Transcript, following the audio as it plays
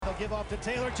give off to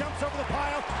Taylor, jumps over the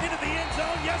pile, into the end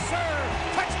zone, yes sir!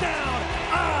 Touchdown!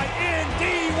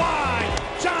 I-N-D-Y!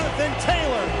 Jonathan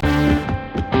Taylor!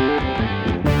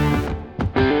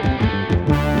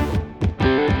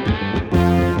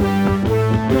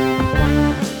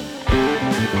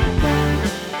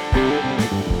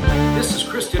 This is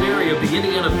Chris Denari of the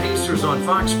Indiana Pacers on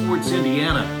Fox Sports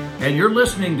Indiana, and you're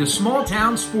listening to Small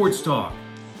Town Sports Talk.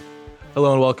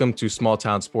 Hello and welcome to Small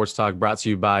Town Sports Talk, brought to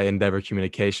you by Endeavor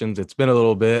Communications. It's been a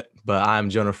little bit, but I'm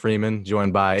Jonah Freeman,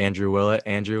 joined by Andrew Willett.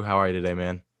 Andrew, how are you today,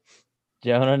 man?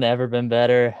 Jonah, never been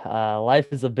better.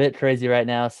 Life is a bit crazy right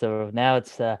now, so now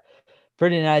it's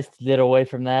pretty nice to get away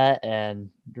from that and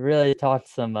really talk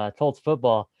some Colts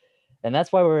football. And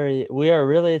that's why we are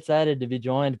really excited to be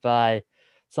joined by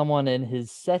someone in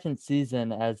his second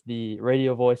season as the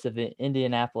radio voice of the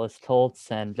Indianapolis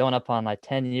Colts and going up on like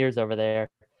 10 years over there.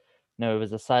 He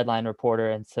was a sideline reporter,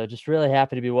 and so just really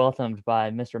happy to be welcomed by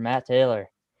Mr. Matt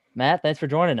Taylor. Matt, thanks for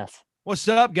joining us. What's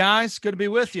up, guys? Good to be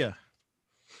with you.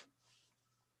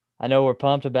 I know we're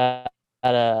pumped about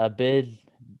a big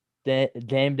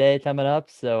game day coming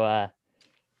up, so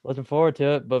looking forward to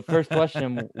it. But first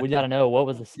question, we got to know, what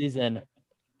was the season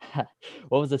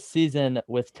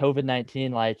with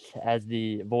COVID-19 like as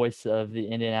the voice of the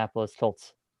Indianapolis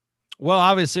Colts? Well,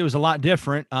 obviously it was a lot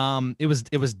different. It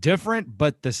was different,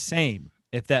 but the same,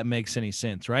 if that makes any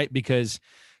sense, right? Because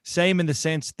same in the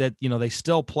sense that, they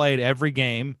still played every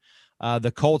game.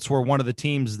 The Colts were one of the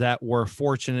teams that were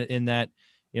fortunate in that,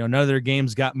 none of their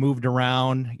games got moved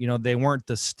around. They weren't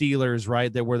the Steelers,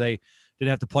 right? Where they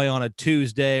didn't have to play on a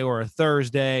Tuesday or a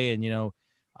Thursday. And,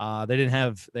 they didn't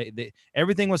have,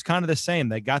 everything was kind of the same.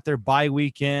 They got their bye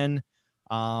weekend.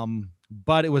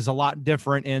 But it was a lot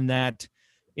different in that,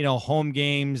 home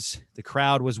games, the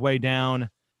crowd was way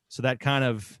down. So that kind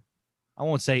of, I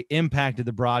won't say impacted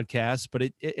the broadcast, but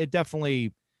it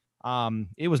definitely,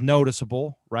 it was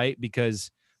noticeable, right?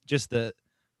 Because just the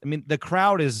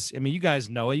crowd is, you guys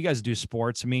know it, you guys do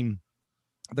sports.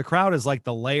 The crowd is like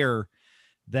the layer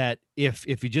that if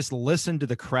you just listen to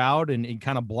the crowd and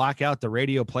kind of block out the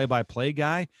radio play-by-play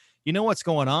guy, you know what's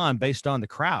going on based on the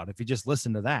crowd if you just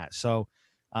listen to that. So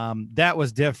that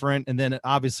was different. And then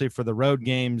obviously for the road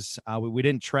games, we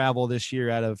didn't travel this year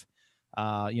out of,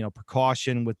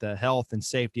 precaution with the health and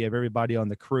safety of everybody on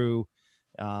the crew.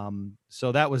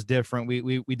 So that was different.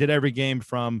 We did every game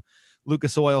from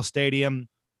Lucas Oil Stadium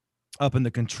up in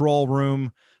the control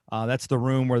room. That's the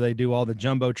room where they do all the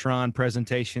Jumbotron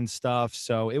presentation stuff.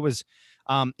 So it was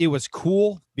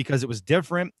cool because it was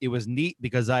different. It was neat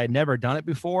because I had never done it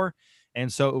before.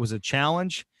 And so it was a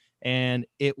challenge, and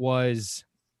it was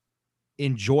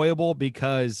enjoyable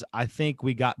because I think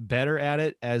we got better at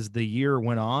it as the year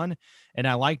went on. And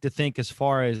I like to think, as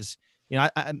far as,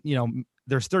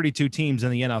 there's 32 teams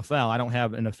in the NFL. I don't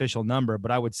have an official number,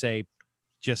 but I would say,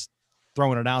 just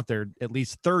throwing it out there, at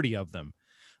least 30 of them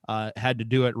had to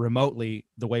do it remotely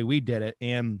the way we did it.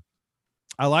 And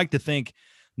I like to think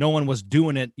no one was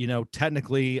doing it,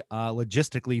 technically,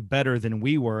 logistically better than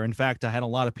we were. In fact, I had a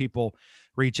lot of people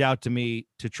reach out to me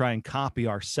to try and copy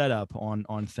our setup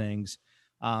on things.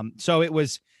 So it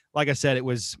was, like I said, it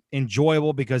was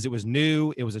enjoyable because it was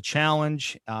new. It was a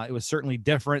challenge. It was certainly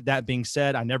different. That being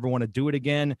said, I never want to do it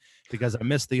again because I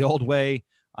miss the old way.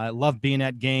 I love being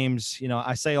at games.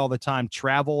 I say all the time,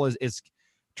 travel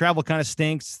travel kind of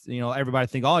stinks. Everybody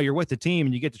think, oh, you're with the team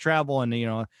and you get to travel,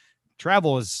 and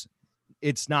travel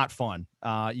it's not fun.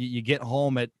 You get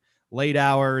home at late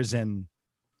hours, and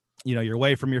you're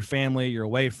away from your family, you're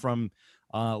away from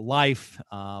life,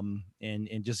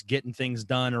 and just getting things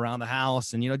done around the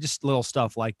house, and just little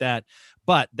stuff like that.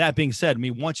 But that being said,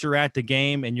 once you're at the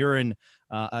game and you're in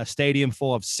a stadium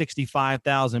full of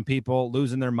 65,000 people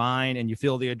losing their mind, and you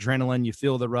feel the adrenaline, you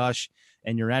feel the rush,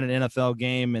 and you're at an NFL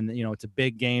game, and it's a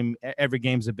big game. Every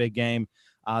game's a big game.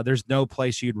 There's no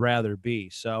place you'd rather be.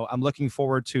 So I'm looking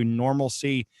forward to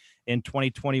normalcy in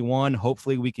 2021.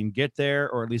 Hopefully we can get there,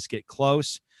 or at least get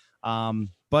close.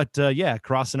 But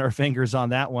crossing our fingers on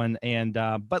that one. And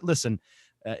but listen,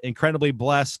 incredibly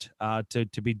blessed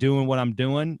to be doing what I'm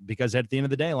doing, because at the end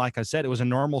of the day, like I said, it was a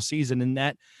normal season in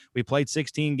that we played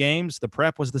 16 games. The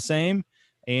prep was the same,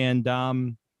 and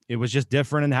it was just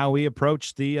different in how we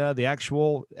approached the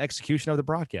actual execution of the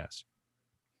broadcast.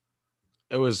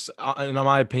 It was, in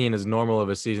my opinion, as normal of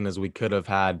a season as we could have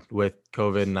had with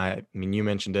COVID. And you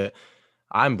mentioned it.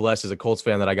 I'm blessed as a Colts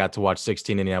fan that I got to watch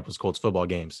 16 Indianapolis Colts football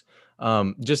games.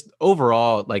 Just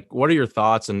overall, what are your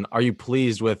thoughts, and are you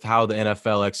pleased with how the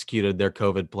NFL executed their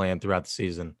COVID plan throughout the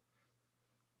season?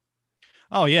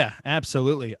 Oh yeah,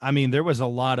 absolutely. There was a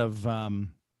lot of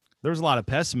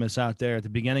pessimists out there at the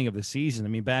beginning of the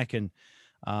season. Back in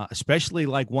especially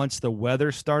like once the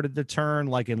weather started to turn,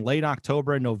 like in late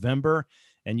October and November,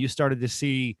 and you started to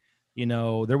see,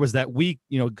 there was that week,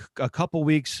 a couple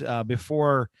weeks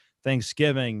before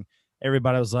Thanksgiving,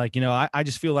 everybody was like, I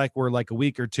just feel like we're like a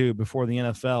week or two before the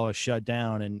NFL is shut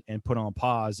down and put on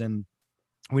pause. And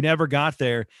we never got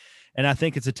there. And I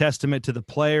think it's a testament to the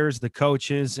players, the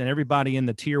coaches, and everybody in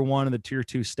the tier 1 and the tier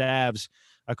 2 staffs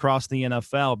across the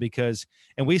NFL, because,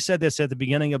 and we said this at the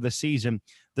beginning of the season,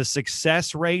 the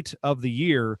success rate of the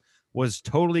year was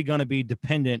totally going to be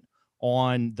dependent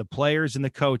on the players and the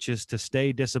coaches to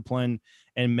stay disciplined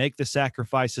and make the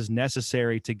sacrifices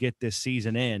necessary to get this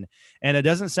season in. And it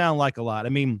doesn't sound like a lot. I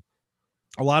mean,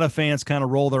 a lot of fans kind of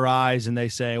roll their eyes and they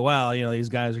say, well, these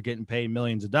guys are getting paid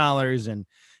millions of dollars and,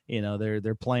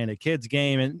 they're playing a kid's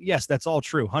game. And yes, that's all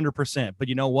true, 100%. But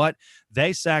you know what?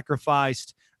 They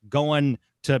sacrificed going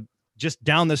to just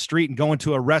down the street and going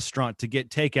to a restaurant to get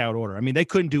takeout order. I mean, they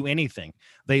couldn't do anything.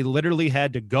 They literally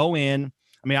had to go in.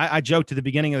 I mean, I joked at the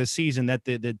beginning of the season that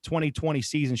the 2020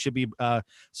 season should be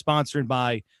sponsored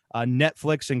by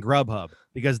Netflix and Grubhub,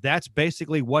 because that's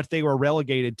basically what they were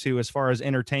relegated to as far as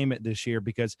entertainment this year,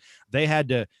 because they had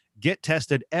to get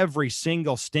tested every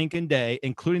single stinking day,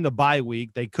 including the bye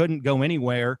week. They couldn't go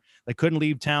anywhere. They couldn't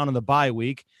leave town on the bye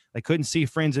week. They couldn't see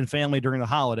friends and family during the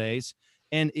holidays.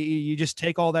 And you just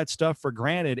take all that stuff for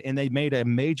granted, and they made a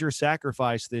major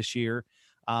sacrifice this year.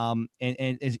 And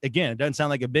again, it doesn't sound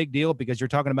like a big deal because you're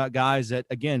talking about guys that,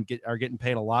 again, are getting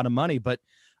paid a lot of money, but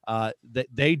that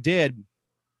they did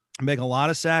make a lot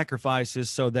of sacrifices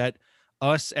so that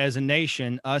us as a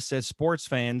nation, us as sports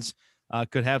fans,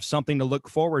 could have something to look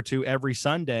forward to every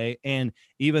Sunday. And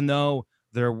even though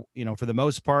there, for the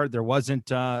most part, there wasn't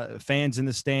fans in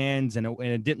the stands, and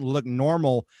it didn't look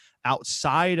normal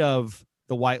outside of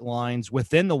the white lines,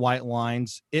 within the white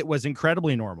lines, it was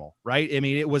incredibly normal, right? I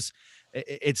mean,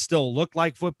 it still looked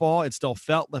like football. It still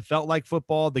felt like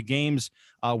football. The games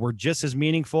were just as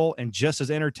meaningful and just as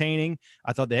entertaining.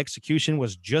 I thought the execution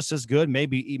was just as good,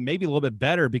 maybe a little bit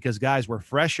better, because guys were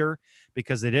fresher,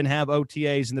 because they didn't have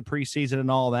OTAs in the preseason and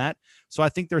all that. So I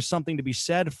think there's something to be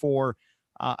said for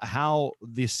how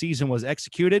the season was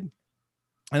executed.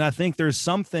 And I think there's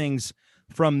some things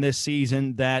from this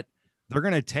season that they're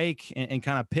going to take and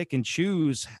kind of pick and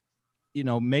choose.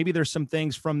 Maybe there's some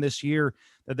things from this year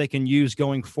that they can use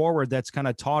going forward that's kind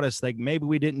of taught us, like, maybe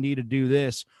we didn't need to do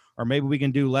this, or maybe we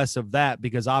can do less of that,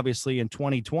 because obviously in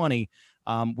 2020,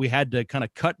 we had to kind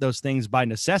of cut those things by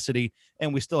necessity,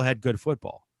 and we still had good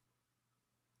football.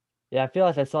 Yeah, I feel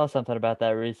like I saw something about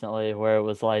that recently where it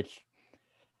was like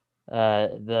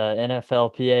the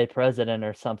NFLPA president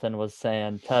or something was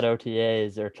saying cut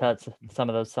OTAs or cut some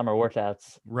of those summer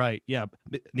workouts. Right. Yeah.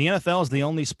 The NFL is the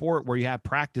only sport where you have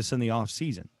practice in the off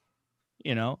season.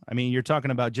 I mean, you're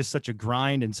talking about just such a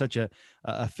grind and such a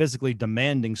physically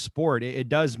demanding sport. It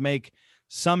does make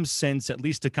some sense, at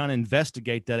least, to kind of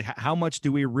investigate that. How much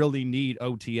do we really need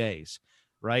OTAs?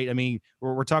 Right. I mean,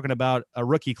 we're talking about a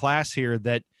rookie class here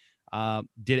that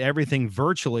did everything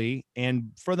virtually,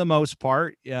 and for the most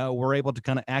part, we're able to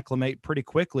kind of acclimate pretty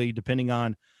quickly, depending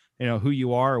on, who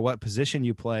you are or what position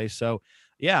you play. So,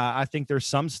 yeah, I think there's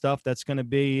some stuff that's going to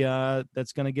be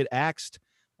that's going to get axed,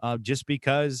 just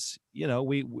because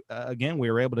we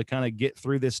were able to kind of get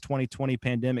through this 2020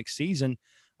 pandemic season,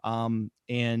 and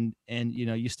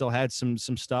you still had some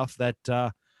stuff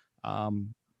that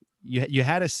you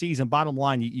had a season. Bottom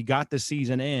line, you got the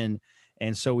season in.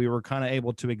 And so we were kind of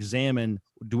able to examine,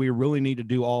 do we really need to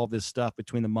do all of this stuff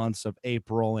between the months of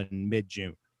April and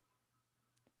mid-June?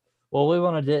 Well, we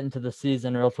want to get into the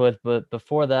season real quick, but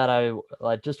before that,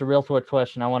 just a real quick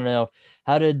question. I want to know,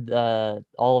 how did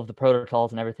all of the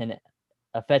protocols and everything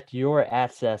affect your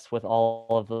access with all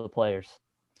of the players?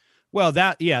 Well,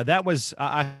 that was,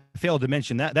 I failed to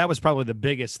mention that was probably the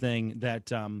biggest thing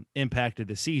that impacted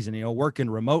the season, working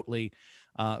remotely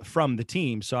from the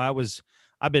team. So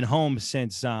I've been home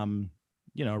since,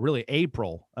 really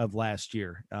April of last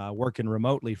year, working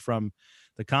remotely from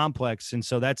the complex. And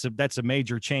so that's a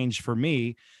major change for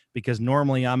me, because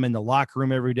normally I'm in the locker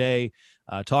room every day,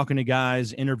 talking to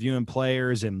guys, interviewing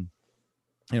players, and,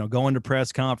 going to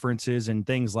press conferences and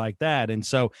things like that. And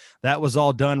so that was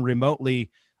all done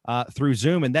remotely through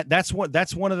Zoom. And that's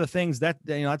one of the things that,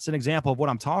 that's an example of what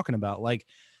I'm talking about. Like,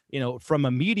 from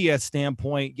a media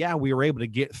standpoint, yeah, we were able to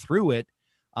get through it.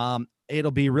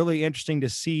 It'll be really interesting to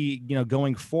see,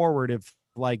 going forward, if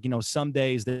some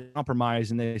days they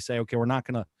compromise and they say, okay, we're not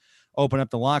going to open up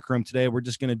the locker room today. We're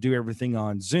just going to do everything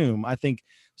on Zoom. I think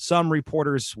some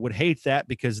reporters would hate that,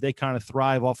 because they kind of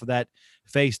thrive off of that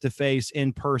face-to-face,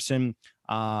 in-person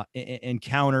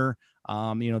encounter.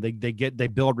 They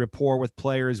build rapport with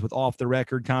players with off the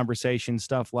record conversations,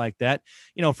 stuff like that.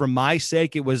 For my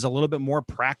sake, it was a little bit more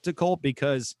practical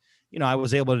because, I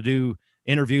was able to do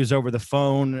interviews over the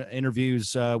phone,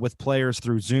 interviews with players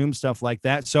through Zoom, stuff like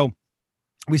that. So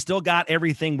we still got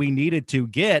everything we needed to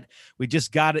get. We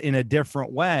just got it in a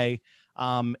different way.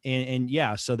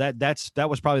 Yeah, so that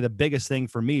was probably the biggest thing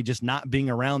for me, just not being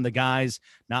around the guys,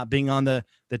 not being on the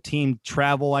team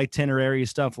travel itinerary,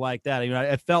 stuff like that.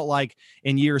 I felt like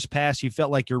in years past, you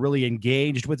felt like you're really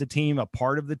engaged with the team, a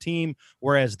part of the team.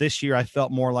 Whereas this year I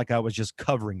felt more like I was just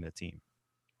covering the team.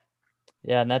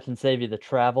 Yeah, and that can save you the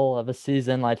travel of a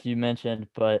season, like you mentioned.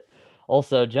 But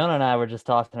also, Jonah and I were just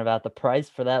talking about the price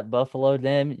for that Buffalo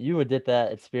game. You would get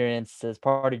that experience as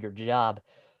part of your job.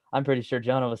 I'm pretty sure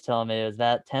Jonah was telling me, is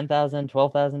that $10,000,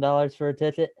 $12,000 for a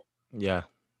ticket? Yeah,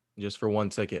 just for one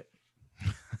ticket.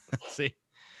 See,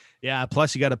 yeah.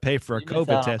 Plus, you got to pay for a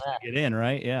COVID test to get in,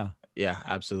 right? Yeah. Yeah,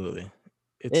 absolutely.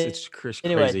 It's crazy.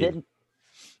 Anyway,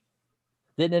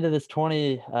 getting into this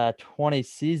 2020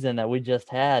 season that we just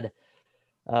had.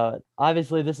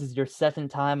 Obviously, this is your second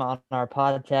time on our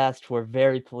podcast. We're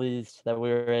very pleased that we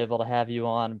were able to have you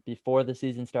on before the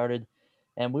season started.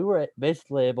 And we were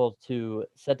basically able to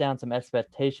set down some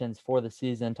expectations for the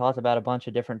season, talk about a bunch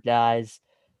of different guys,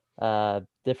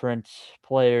 different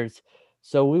players.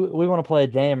 So we want to play a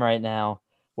game right now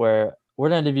where we're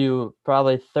going to give you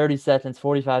probably 30 seconds,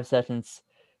 45 seconds.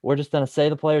 We're just going to say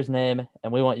the player's name,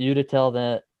 and we want you to tell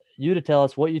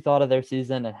us what you thought of their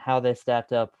season and how they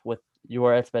stacked up with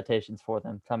your expectations for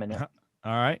them coming in. All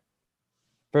right.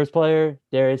 First player,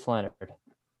 Darius Leonard.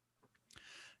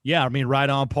 Yeah, right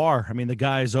on par. The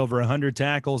guy is over 100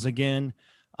 tackles again.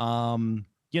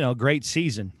 Great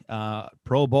season,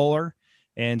 Pro Bowler.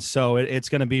 And so it's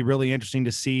going to be really interesting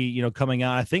to see, coming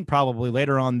out, I think probably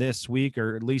later on this week,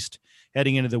 or at least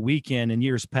heading into the weekend. In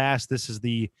years past, this is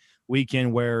the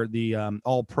weekend where the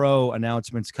All-Pro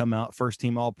announcements come out, first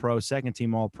team All-Pro, second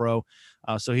team All-Pro.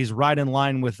 So he's right in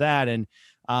line with that. And,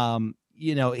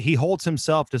 he holds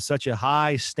himself to such a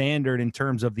high standard in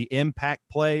terms of the impact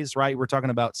plays, right? We're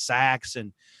talking about sacks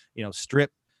and,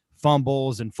 strip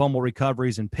fumbles and fumble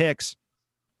recoveries and picks.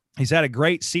 He's had a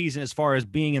great season as far as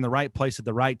being in the right place at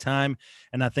the right time.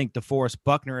 And I think DeForest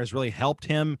Buckner has really helped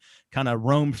him kind of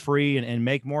roam free and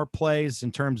make more plays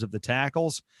in terms of the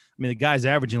tackles. The guy's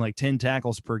averaging like 10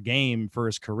 tackles per game for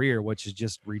his career, which is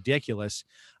just ridiculous.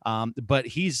 But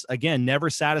he's, again, never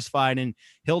satisfied. And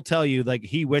he'll tell you, like,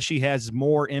 he wish he has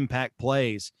more impact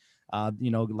plays,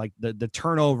 like the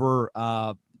turnover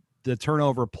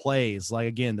plays, like,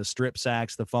 again, the strip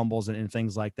sacks, the fumbles, and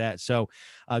things like that. So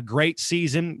a great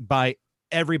season by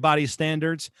everybody's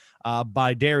standards,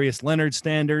 by Darius Leonard's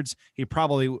standards. He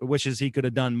probably wishes he could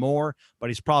have done more, but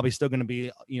he's probably still going to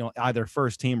be, either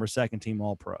first team or second team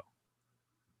All-Pro.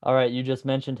 All right. You just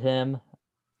mentioned him,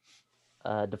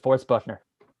 DeForest Buckner.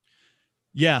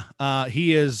 Yeah.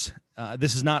 He is,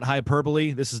 this is not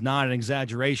hyperbole. This is not an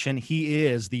exaggeration. He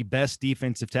is the best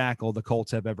defensive tackle the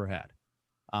Colts have ever had.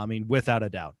 Without a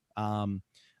doubt.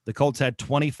 The Colts had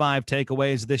 25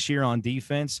 takeaways this year on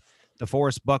defense.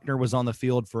 DeForest Buckner was on the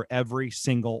field for every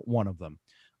single one of them.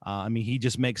 He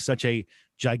just makes such a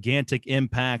gigantic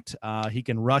impact. He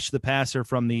can rush the passer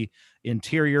from the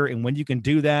interior, and when you can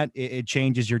do that, it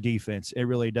changes your defense. It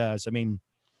really does.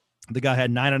 The guy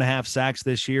had 9.5 sacks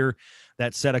this year.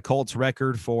 That set a Colts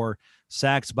record for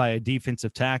sacks by a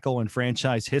defensive tackle in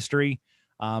franchise history.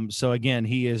 So again,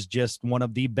 he is just one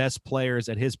of the best players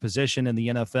at his position in the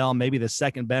NFL, maybe the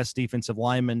second best defensive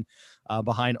lineman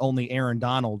behind only Aaron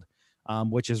Donald,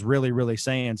 which is really, really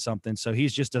saying something. So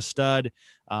he's just a stud.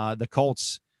 The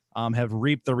Colts have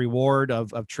reaped the reward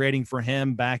of trading for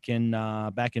him back in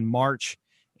March,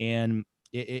 and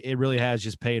it really has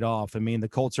just paid off. The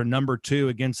Colts are number 2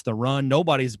 against the run.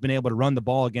 Nobody's been able to run the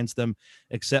ball against them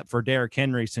except for Derrick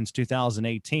Henry since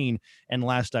 2018. And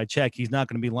last I checked, he's not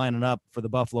going to be lining up for the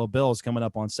Buffalo Bills coming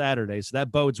up on Saturday. So that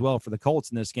bodes well for the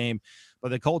Colts in this game.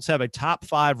 But the Colts have a top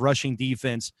 5 rushing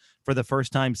defense for the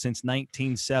first time since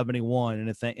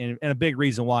 1971. And a big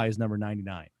reason why is number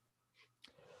 99.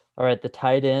 All right. The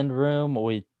tight end room,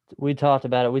 we talked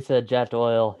about it. We said Jack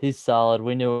Doyle, he's solid.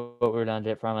 We knew what we were going to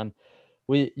get from him.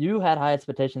 You had high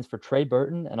expectations for Trey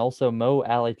Burton and also Mo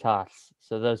Alley-Cox.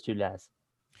 So those two guys.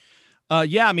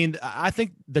 I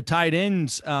think the tight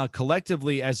ends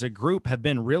collectively as a group have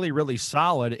been really, really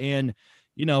solid. And,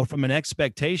 from an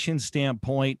expectation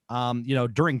standpoint,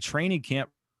 during training camp,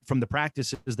 from the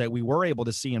practices that we were able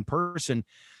to see in person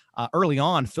early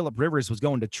on, Phillip Rivers was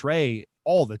going to Trey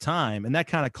all the time. And that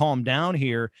kind of calmed down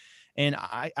here. And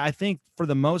I think for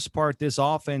the most part, this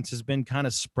offense has been kind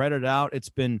of spread it out. It's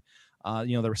been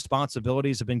The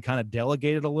responsibilities have been kind of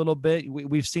delegated a little bit.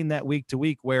 We've seen that week to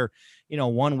week where,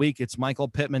 1 week it's Michael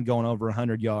Pittman going over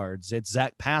 100 yards. It's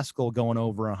Zach Pascal going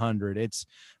over 100. It's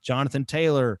Jonathan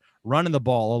Taylor running the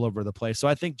ball all over the place. So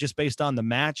I think just based on the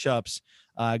matchups,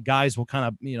 guys will kind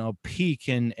of, peak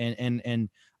and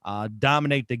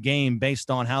dominate the game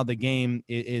based on how the game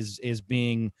is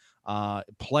being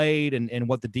played and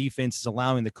what the defense is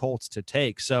allowing the Colts to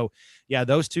take. So, yeah,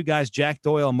 those two guys, Jack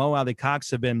Doyle and Mo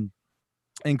Alley-Cox, have been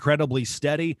incredibly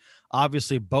steady.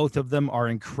 Obviously, both of them are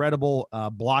incredible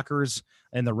blockers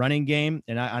in the running game,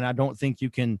 and I don't think you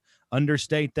can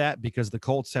understate that, because the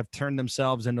Colts have turned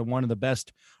themselves into one of the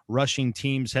best rushing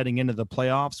teams heading into the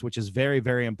playoffs, which is very,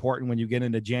 very important when you get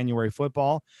into January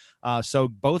football. So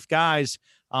both guys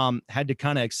had to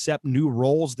kind of accept new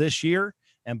roles this year,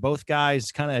 and both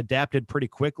guys kind of adapted pretty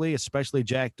quickly, especially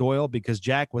Jack Doyle, because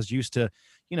Jack was used to,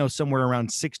 somewhere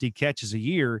around 60 catches a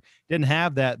year. Didn't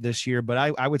have that this year, but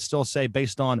I would still say,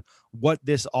 based on what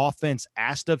this offense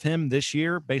asked of him this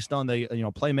year, based on the,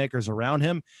 playmakers around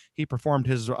him, he performed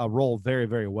his role very,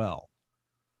 very well.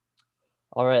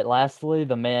 All right. Lastly,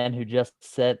 the man who just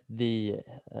set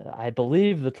I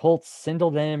believe, the Colts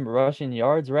single game rushing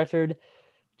yards record,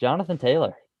 Jonathan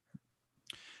Taylor.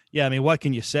 Yeah, I mean, what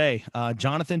can you say?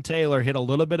 Jonathan Taylor hit a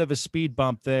little bit of a speed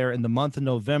bump there in the month of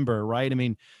November, right? I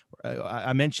mean,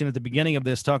 I mentioned at the beginning of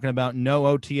this, talking about no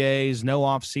OTAs, no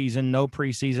offseason, no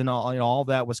preseason, all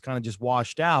that was kind of just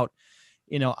washed out.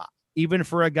 Even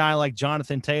for a guy like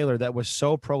Jonathan Taylor that was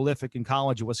so prolific in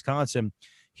college at Wisconsin,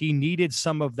 he needed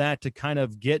some of that to kind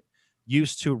of get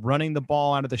used to running the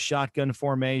ball out of the shotgun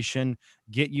formation,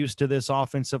 get used to this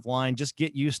offensive line, just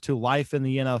get used to life in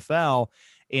the NFL.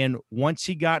 And once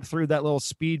he got through that little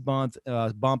speed bump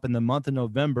in the month of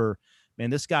November, man,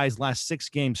 this guy's last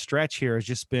 6-game stretch here has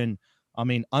just been,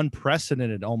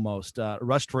 unprecedented almost.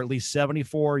 Rushed for at least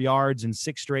 74 yards in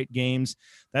 6 straight games.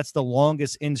 That's the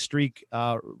longest in streak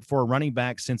for a running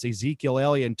back since Ezekiel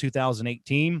Elliott in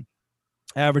 2018,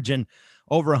 averaging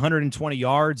over 120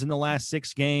 yards in the last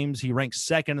 6 games. He ranks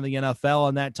second in the NFL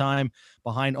in that time,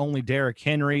 behind only Derrick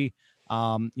Henry.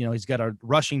 He's got a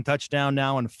rushing touchdown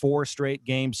now in 4 straight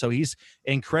games. So he's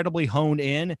incredibly honed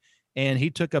in, and he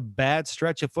took a bad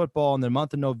stretch of football in the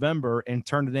month of November and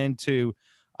turned it into,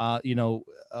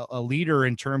 a leader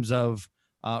in terms of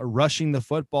rushing the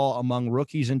football among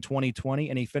rookies in 2020.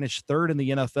 And he finished 3rd in the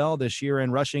NFL this year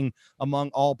in rushing among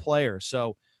all players.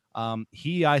 So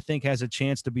he, I think, has a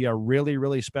chance to be a really,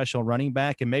 really special running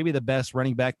back, and maybe the best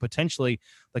running back potentially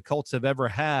the Colts have ever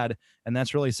had. And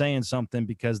that's really saying something,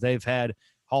 because they've had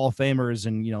Hall of Famers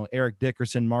and, Eric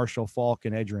Dickerson, Marshall Faulk,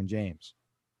 and Edgerrin James.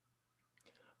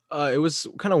 It was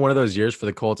kind of one of those years for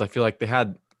the Colts. I feel like they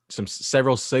had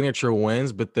several signature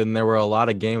wins, but then there were a lot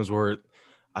of games where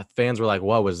fans were like,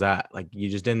 what was that? Like, you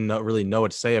just didn't really know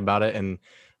what to say about it. And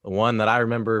the one that I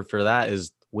remember for that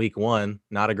is Week 1,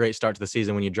 not a great start to the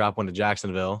season when you drop one to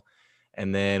Jacksonville.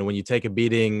 And then when you take a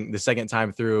beating the second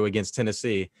time through against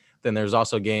Tennessee, then there's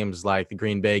also games like the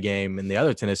Green Bay game and the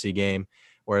other Tennessee game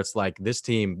where it's like, this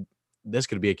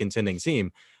could be a contending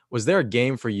team. Was there a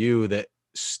game for you that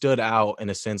stood out in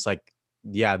a sense, like,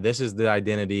 yeah, this is the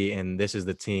identity and this is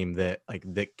the team that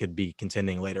could be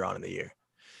contending later on in the year?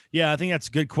 Yeah, I think that's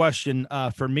a good question.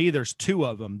 For me, there's 2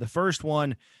 of them. The first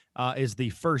one is the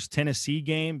first Tennessee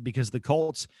game, because the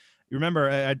Colts, you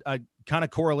remember, I kind of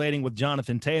correlating with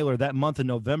Jonathan Taylor, that month of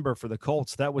November for the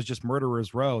Colts, that was just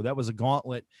murderer's row. That was a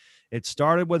gauntlet. It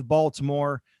started with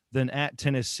Baltimore, then at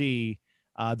Tennessee,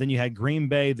 then you had Green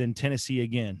Bay, then Tennessee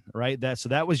again, right? So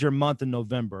that was your month in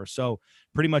November. So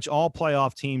pretty much all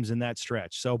playoff teams in that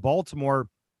stretch. So Baltimore,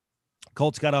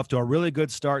 Colts got off to a really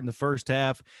good start in the first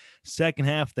half. Second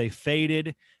half, they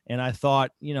faded. And I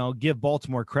thought, give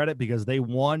Baltimore credit because they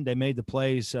won. They made the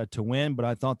plays to win. But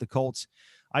I thought the Colts,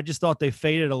 I just thought they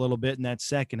faded a little bit in that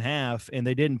second half, and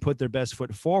they didn't put their best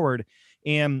foot forward.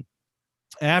 And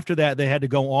after that, they had to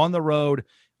go on the road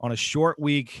on a short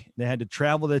week. They had to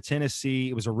travel to Tennessee.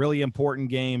 It was a really important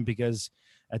game because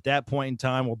at that point in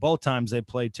time, both times they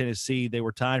played Tennessee, they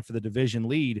were tied for the division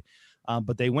lead.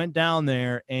 But they went down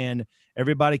there, and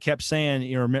everybody kept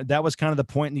saying, that was kind of the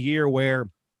point in the year where,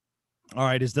 all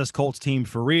right, is this Colts team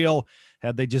for real?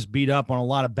 Have they just beat up on a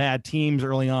lot of bad teams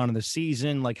early on in the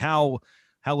season? Like, how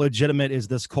legitimate is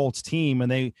this Colts team?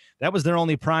 And that was their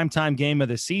only primetime game of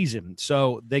the season.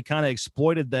 So they kind of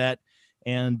exploited that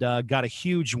and got a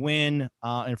huge win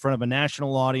in front of a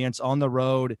national audience on the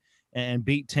road and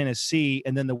beat Tennessee.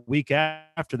 And then the week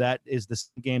after that is the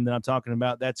game that I'm talking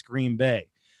about. That's Green Bay.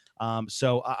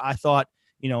 So I thought,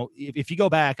 if you go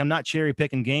back, I'm not cherry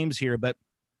picking games here, but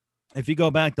if you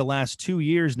go back the last 2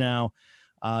 years now,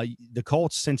 The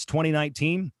Colts, since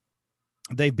 2019,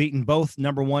 they've beaten both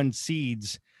number one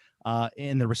seeds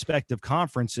in the respective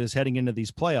conferences heading into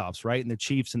these playoffs, right? And the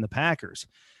Chiefs and the Packers.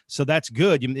 So that's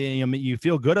good. You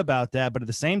feel good about that. But at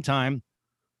the same time,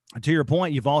 to your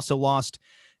point, you've also lost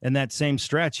in that same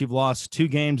stretch. You've lost 2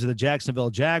 games of the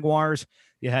Jacksonville Jaguars.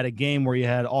 You had a game where you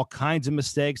had all kinds of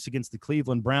mistakes against the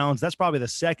Cleveland Browns. That's probably the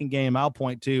second game I'll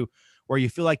point to where you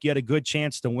feel like you had a good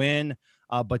chance to win,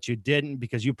 but you didn't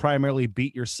because you primarily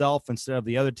beat yourself instead of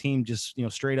the other team just,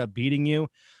 straight up beating you.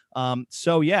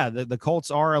 So yeah, the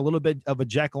Colts are a little bit of a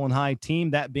Jekyll and Hyde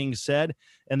team. That being said,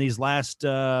 in these last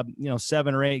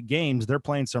 7 or 8 games, they're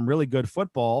playing some really good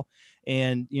football,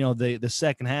 and the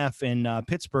second half in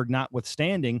Pittsburgh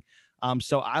notwithstanding.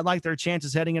 So I like their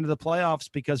chances heading into the playoffs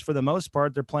because for the most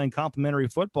part they're playing complimentary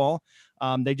football.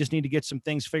 They just need to get some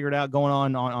things figured out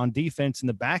going on defense in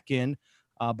the back end.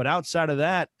 But outside of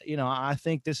that, I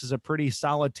think this is a pretty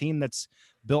solid team that's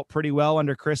built pretty well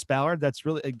under Chris Ballard. That's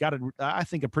really got, I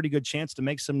think, a pretty good chance to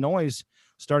make some noise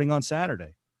starting on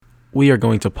Saturday. We are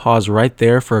going to pause right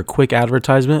there for a quick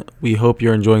advertisement. We hope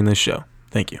you're enjoying this show.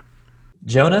 Thank you.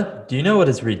 Jonah, do you know what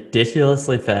is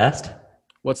ridiculously fast?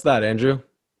 What's that, Andrew?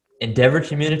 Endeavor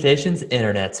Communications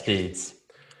internet speeds.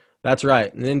 That's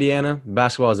right. In Indiana,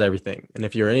 basketball is everything. And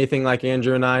if you're anything like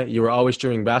Andrew and I, you are always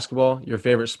streaming basketball, your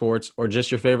favorite sports, or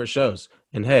just your favorite shows.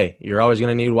 And hey, you're always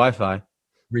going to need Wi-Fi.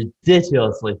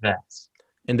 Ridiculously fast.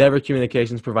 Endeavor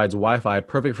Communications provides Wi-Fi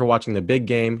perfect for watching the big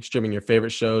game, streaming your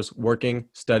favorite shows, working,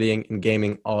 studying, and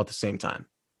gaming all at the same time.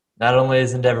 Not only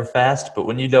is Endeavor fast, but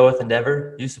when you go with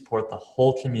Endeavor, you support the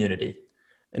whole community.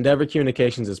 Endeavor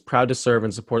Communications is proud to serve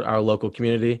and support our local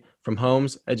community. From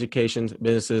homes, educations,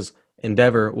 businesses,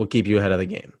 Endeavor will keep you ahead of the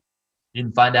game. You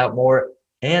can find out more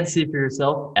and see for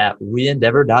yourself at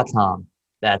weendeavor.com.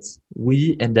 That's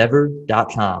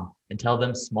weendeavor.com. And tell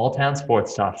them Small Town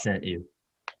Sports Talk sent you.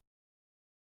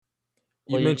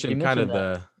 You mentioned kind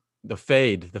of the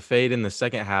fade in the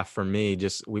second half for me.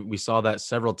 Just we saw that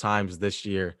several times this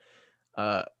year.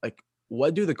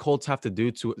 What do the Colts have to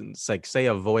do to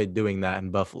avoid doing that in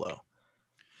Buffalo?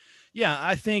 Yeah,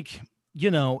 I think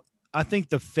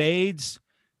the fades,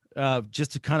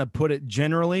 just to kind of put it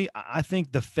generally, I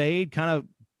think the fade kind of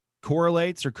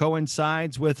correlates or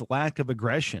coincides with lack of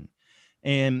aggression.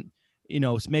 And,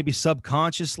 maybe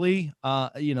subconsciously,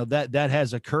 that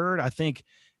has occurred. I think,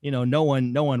 no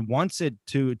one wants it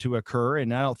to occur.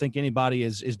 And I don't think anybody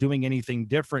is doing anything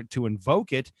different to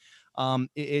invoke it.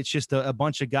 It's just a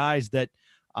bunch of guys that,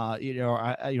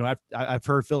 I've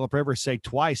heard Philip Rivers say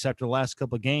twice after the last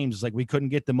couple of games, like we couldn't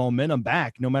get the momentum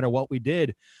back no matter what we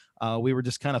did. We were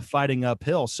just kind of fighting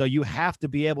uphill. So you have to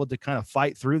be able to kind of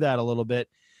fight through that a little bit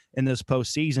in this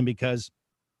postseason because,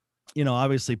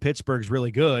 obviously Pittsburgh's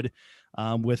really good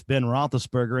with Ben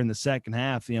Roethlisberger in the second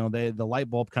half. The light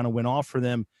bulb kind of went off for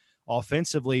them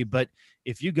offensively. But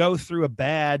if you go through a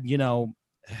bad,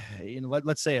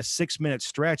 let's say a 6-minute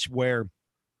stretch where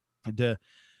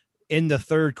in the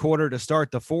third quarter to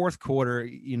start the fourth quarter,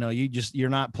 you're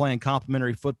not playing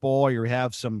complimentary football. You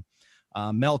have some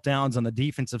meltdowns on the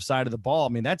defensive side of the ball. I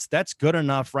mean, that's good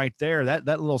enough right there. That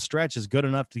little stretch is good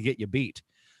enough to get you beat.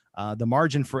 The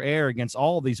margin for error against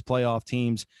all of these playoff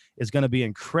teams is going to be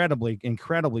incredibly,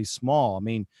 incredibly small. I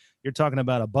mean, you're talking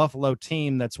about a Buffalo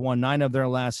team that's won 9 of their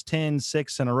last 10,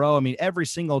 6 in a row. I mean, every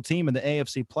single team in the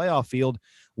AFC playoff field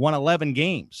won 11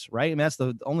 games, right? I mean, that's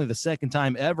only the second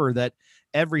time ever that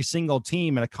every single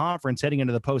team in a conference heading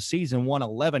into the postseason won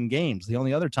 11 games. The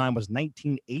only other time was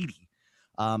 1980.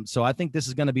 So I think this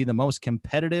is going to be the most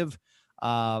competitive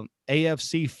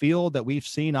AFC field that we've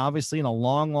seen, obviously, in a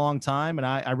long, long time. And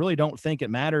I really don't think it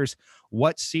matters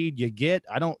what seed you get.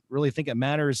 I don't really think it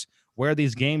matters where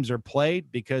these games are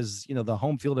played because, the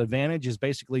home field advantage is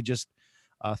basically just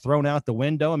thrown out the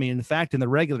window. I mean, in fact, in the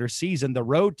regular season, the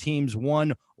road teams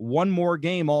won one more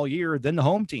game all year than the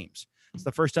home teams. It's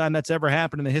the first time that's ever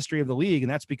happened in the history of the league,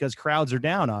 and that's because crowds are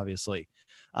down, obviously.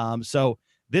 So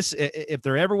this, if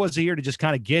there ever was a year to just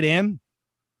kind of get in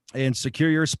and secure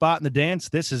your spot in the dance,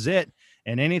 this is it.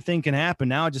 And anything can happen.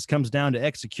 Now it just comes down to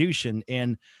execution.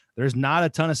 And there's not a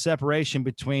ton of separation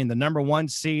between the number 1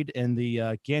 seed and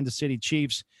the Kansas City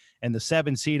Chiefs and the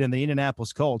 7 seed and the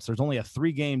Indianapolis Colts. There's only a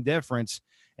 3-game difference.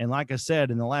 And like I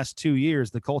said, in the last 2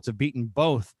 years, the Colts have beaten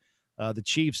both the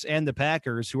Chiefs and the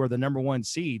Packers, who are the number 1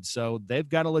 seed. So they've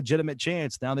got a legitimate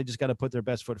chance. Now they just got to put their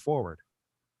best foot forward.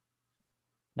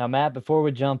 Now, Matt, before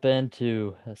we jump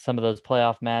into some of those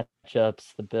playoff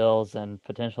matchups, the Bills and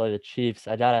potentially the Chiefs,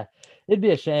 it'd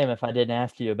be a shame if I didn't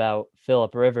ask you about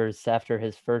Philip Rivers after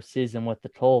his first season with the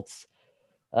Colts.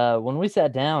 When we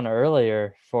sat down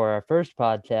earlier for our first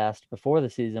podcast before the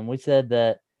season, we said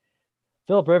that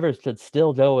Philip Rivers could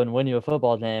still go and win you a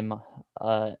football game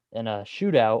in a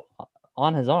shootout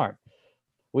on his arm.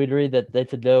 We'd read that they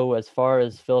could go as far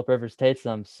as Philip Rivers takes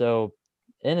them. So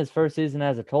in his first season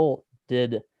as a Colt,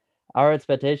 did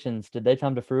they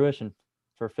come to fruition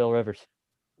for Phil Rivers?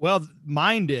 Well,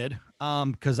 mine did,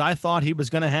 because I thought he was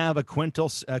going to have a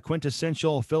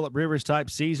quintessential Philip Rivers type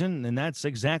season, and that's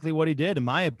exactly what he did, in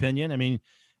my opinion. I mean,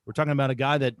 we're talking about a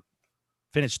guy that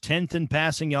finished 10th in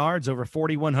passing yards, over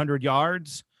 4,100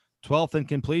 yards, 12th in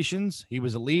completions. He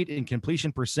was elite in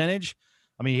completion percentage.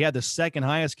 I mean, he had the second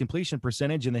highest completion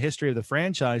percentage in the history of the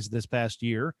franchise this past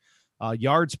year.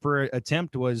 Yards per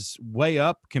attempt was way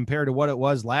up compared to what it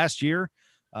was last year.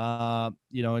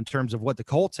 In terms of what the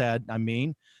Colts had, I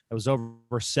mean, it was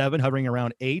over 7, hovering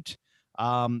around 8.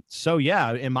 So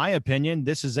yeah, in my opinion,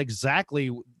 this is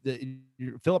exactly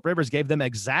Philip Rivers gave them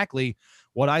exactly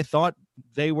what I thought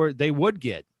they would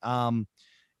get.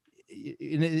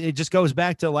 It just goes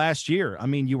back to last year. I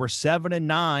mean, you were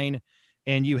 7-9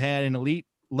 and you had an elite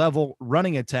level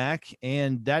running attack,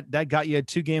 and that got you a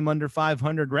 2-game under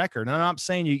 500 record. And I'm not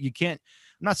saying you can't,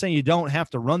 I'm not saying you don't have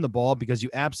to run the ball, because you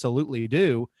absolutely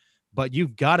do, but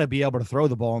you've got to be able to throw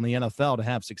the ball in the NFL to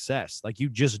have success. Like, you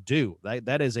just do.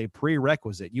 That is a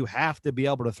prerequisite. You have to be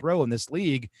able to throw in this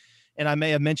league. And I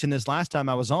may have mentioned this last time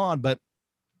I was on, but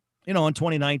in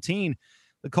 2019,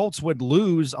 the Colts would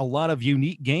lose a lot of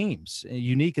unique games,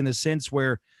 unique in the sense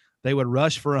where they would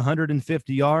rush for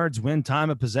 150 yards, win time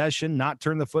of possession, not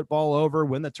turn the football over,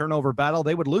 win the turnover battle.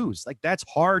 They would lose. Like, that's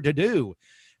hard to do.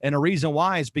 And a reason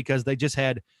why is because they just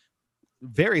had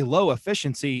very low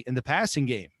efficiency in the passing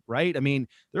game, right? I mean,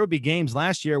 there would be games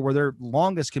last year where their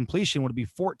longest completion would be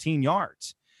 14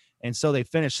 yards. And so they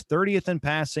finished 30th in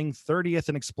passing, 30th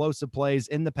in explosive plays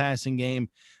in the passing game.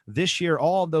 This year,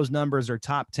 all of those numbers are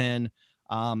top 10.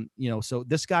 So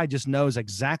this guy just knows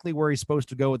exactly where he's supposed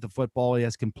to go with the football. He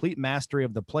has complete mastery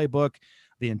of the playbook.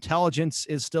 The intelligence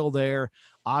is still there.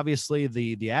 Obviously,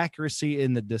 the accuracy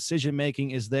in the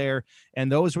decision-making is there.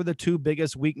 And those were the two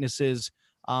biggest weaknesses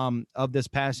of this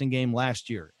passing game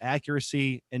last year: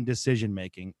 accuracy and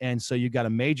decision-making. And so you got a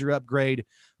major upgrade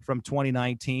from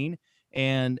 2019.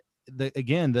 And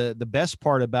the best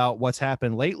part about what's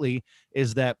happened lately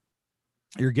is that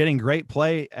you're getting great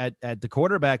play at the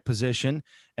quarterback position,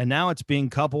 and now it's being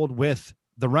coupled with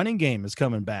the running game is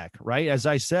coming back, right? As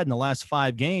I said, in the last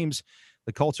 5 games,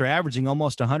 the Colts are averaging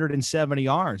almost 170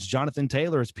 yards. Jonathan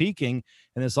Taylor is peaking,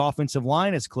 and this offensive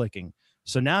line is clicking.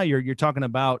 So now you're talking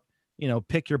about,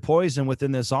 pick your poison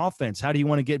within this offense. How do you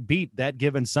want to get beat that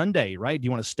given Sunday, right? Do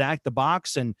you want to stack the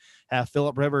box and have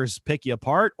Philip Rivers pick you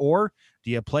apart, or do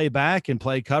you play back and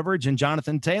play coverage and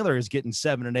Jonathan Taylor is getting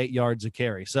 7 and 8 yards a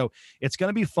carry? So it's going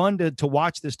to be fun to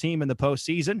watch this team in the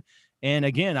postseason. And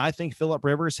again, I think Philip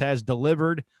Rivers has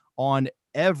delivered on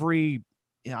every,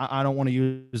 I don't want to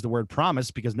use the word promise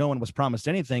because no one was promised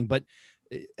anything, but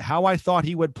how I thought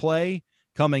he would play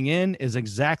coming in is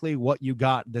exactly what you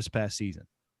got this past season.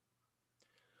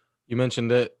 You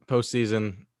mentioned it,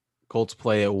 postseason. Colts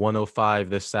play at 1:05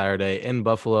 this Saturday in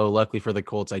Buffalo. Luckily for the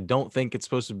Colts, I don't think it's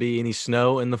supposed to be any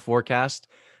snow in the forecast.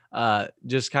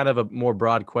 Just kind of a more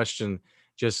broad question.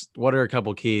 Just what are a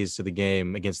couple keys to the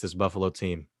game against this Buffalo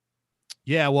team?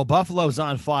 Yeah, well, Buffalo's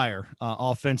on fire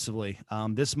offensively.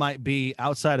 This might be,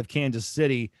 outside of Kansas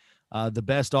City, the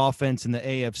best offense in the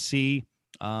AFC.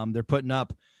 They're putting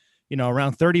up,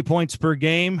 around 30 points per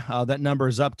game. That number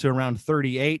is up to around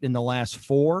 38 in the last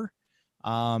 4.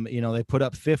 They put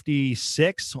up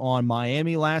 56 on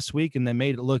Miami last week, and they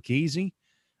made it look easy.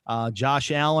 Josh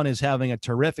Allen is having a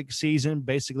terrific season,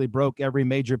 basically broke every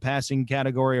major passing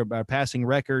category or passing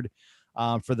record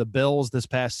for the Bills this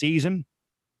past season.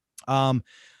 When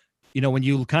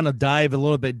you kind of dive a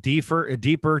little bit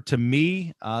deeper to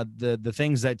me, the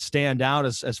things that stand out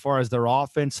as far as their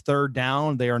offense, third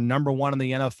down, they are number 1 in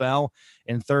the NFL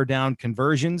in third down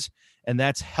conversions, and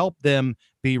that's helped them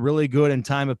be really good in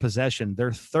time of possession.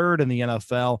 They're third in the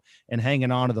NFL in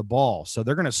hanging on to the ball. So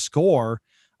they're going to score.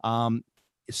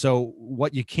 So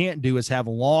what you can't do is have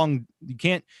you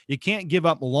can't give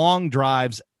up long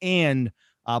drives and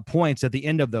points at the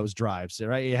end of those drives,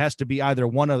 right? It has to be either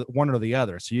one or the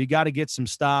other. So you got to get some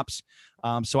stops.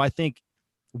 So I think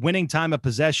winning time of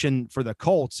possession for the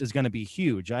Colts is going to be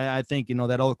huge. I think,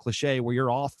 that old cliche where your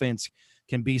offense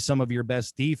can be some of your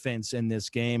best defense in this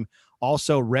game.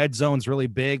 Also, red zone's really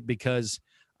big because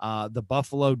the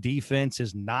Buffalo defense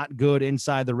is not good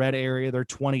inside the red area. They're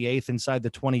 28th inside the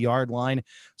 20-yard line.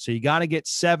 So you got to get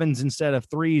 7s instead of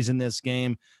 3s in this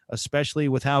game, especially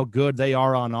with how good they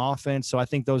are on offense. So I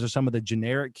think those are some of the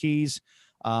generic keys.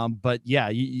 But yeah,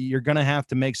 you're going to have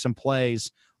to make some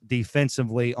plays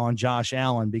defensively on Josh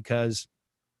Allen, because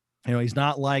he's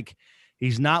not like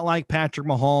Patrick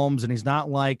Mahomes, and he's not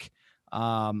like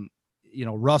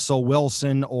Russell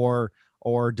Wilson or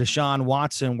Deshaun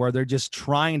Watson, where they're just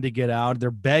trying to get out,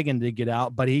 they're begging to get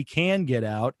out, but he can get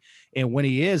out. And when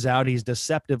he is out, he's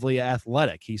deceptively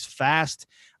athletic. He's fast.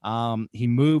 He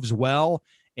moves well.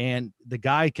 And the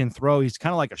guy can throw. He's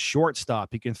kind of like a shortstop.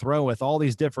 He can throw with all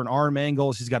these different arm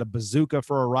angles. He's got a bazooka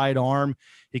for a right arm.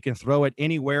 He can throw it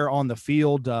anywhere on the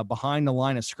field behind the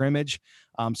line of scrimmage.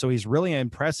 So he's really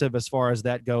impressive as far as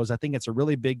that goes. I think it's a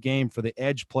really big game for the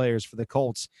edge players for the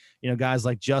Colts. Guys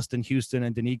like Justin Houston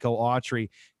and Danico Autry.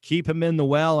 Keep him in the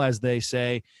well, as they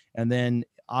say. And then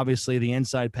obviously the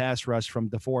inside pass rush from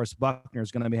DeForest Buckner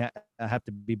is going to have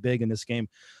to be big in this game.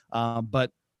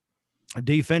 But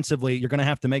defensively, you're going to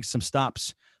have to make some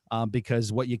stops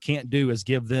because what you can't do is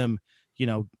give them,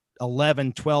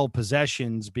 11, 12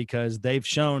 possessions, because they've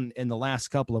shown in the last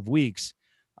couple of weeks,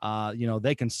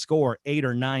 they can score 8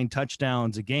 or 9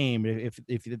 touchdowns a game.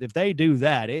 If they do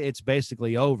that, it's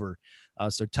basically over.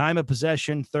 So time of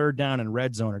possession, third down, and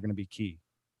red zone are going to be key.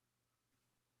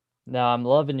 Now, I'm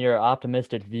loving your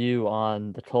optimistic view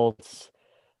on the Colts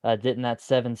getting that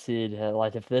 7 seed.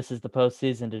 Like, if this is the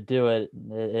postseason to do it,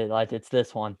 it's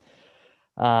this one.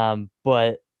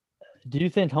 But do you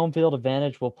think home field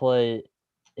advantage will play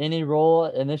any role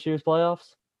in this year's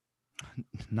playoffs?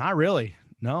 Not really.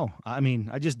 No, I mean,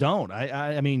 I just don't.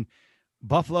 I mean,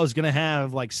 Buffalo's going to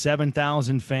have like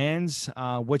 7,000 fans,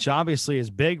 which obviously is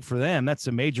big for them. That's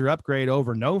a major upgrade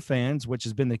over no fans, which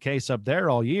has been the case up there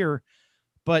all year.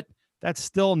 But that's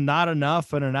still not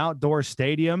enough in an outdoor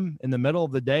stadium in the middle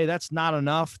of the day. That's not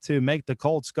enough to make the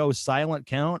Colts go silent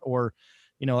count or,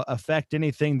 affect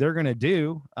anything they're going to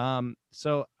do.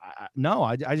 So no,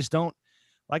 I just don't.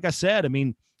 Like I said, I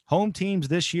mean, home teams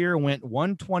this year went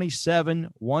 127,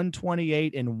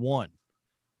 128, and 1.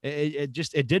 It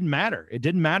didn't matter. It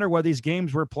didn't matter where these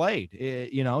games were played.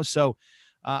 So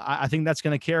I think that's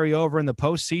going to carry over in the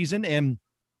postseason. And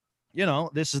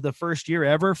this is the first year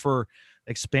ever for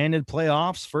expanded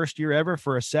playoffs, first year ever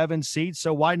for a 7 seed.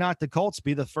 So why not the Colts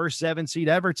be the first 7 seed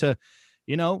ever to,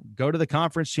 go to the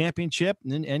conference championship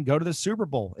and go to the Super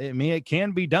Bowl? I mean, it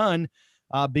can be done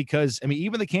because,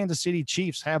 even the Kansas City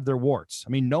Chiefs have their warts.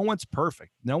 No one's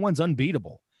perfect. No one's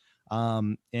unbeatable.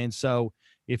 And so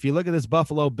if you look at this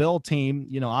Buffalo Bill team,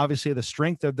 obviously the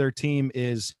strength of their team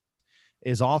is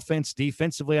offense.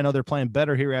 Defensively, I know they're playing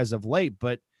better here as of late,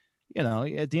 but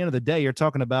at the end of the day, you're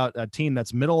talking about a team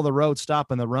that's middle of the road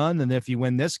stopping the run. And if you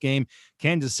win this game,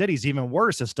 Kansas City's even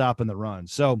worse at stopping the run.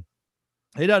 So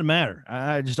it doesn't matter.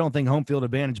 I just don't think home field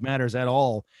advantage matters at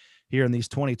all here in these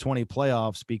 2020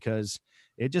 playoffs, because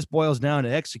it just boils down to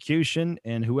execution,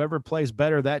 and whoever plays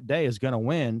better that day is going to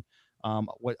win.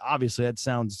 What obviously that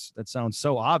sounds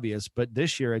so obvious, but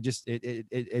this year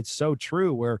it's so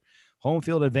true, where home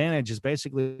field advantage is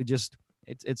basically just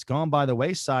it's gone by the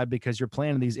wayside, because you're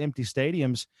playing in these empty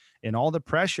stadiums and all the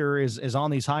pressure is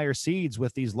on these higher seeds,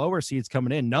 with these lower seeds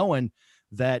coming in, knowing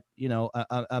that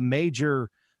a major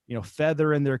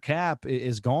feather in their cap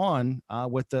is gone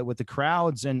with the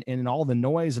crowds and all the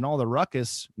noise and all the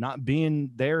ruckus not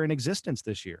being there in existence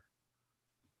this year.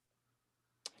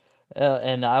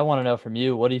 And I want to know from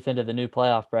you, what do you think of the new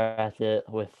playoff bracket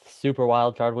with super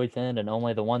wild card weekend and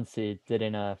only the 1 seed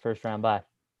getting a first round bye?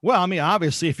 Well,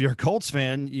 obviously, if you're a Colts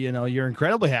fan, you're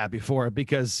incredibly happy for it,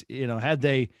 because, had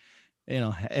they,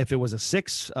 if it was a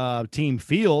 6 team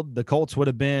field, the Colts would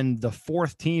have been the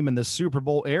 4th team in the Super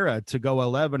Bowl era to go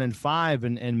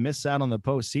 11-5 and miss out on the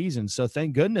postseason. So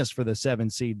thank goodness for the 7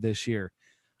 seed this year.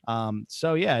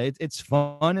 So yeah, it's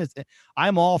fun.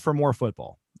 I'm all for more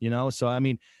football, so,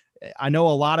 I know a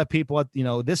lot of people,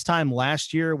 this time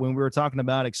last year when we were talking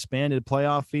about expanded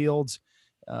playoff fields,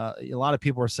 a lot of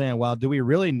people are saying, well, do we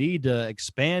really need to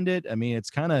expand it?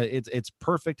 It's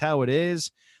perfect how it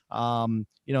is. We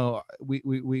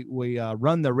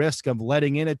run the risk of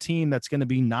letting in a team that's going to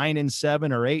be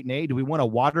 9-7 or 8-8. Do we want to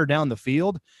water down the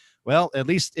field? Well, at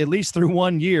least through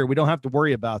 1 year, we don't have to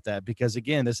worry about that, because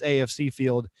again, this AFC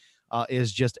field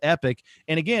is just epic.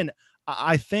 And again,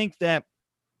 I think that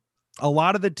a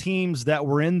lot of the teams that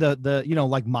were in the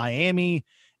like Miami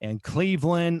and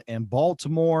Cleveland and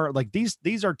Baltimore, like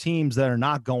these are teams that are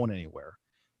not going anywhere.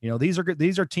 These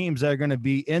are teams that are going to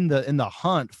be in the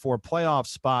hunt for playoff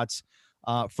spots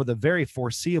for the very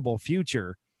foreseeable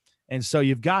future. And so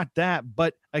you've got that.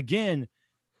 But again,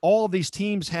 all of these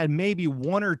teams had maybe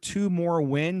 1 or 2 more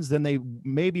wins than they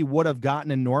maybe would have gotten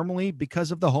in normally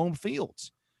because of the home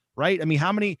fields, right?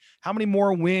 How many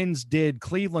more wins did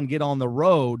Cleveland get on the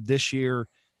road this year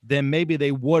than maybe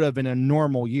they would have in a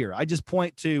normal year. I just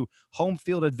point to home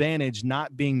field advantage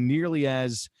not being nearly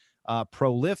as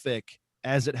prolific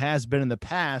as it has been in the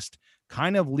past,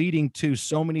 kind of leading to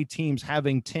so many teams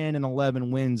having 10 and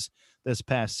 11 wins this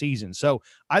past season. So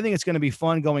I think it's going to be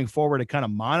fun going forward to kind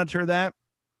of monitor that.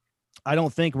 I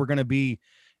don't think we're going to be,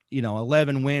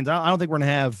 11 wins. I don't think we're going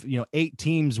to have, 8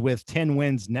 teams with 10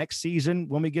 wins next season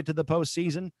when we get to the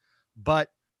postseason. But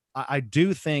I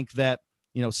do think that,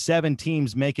 7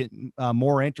 teams make it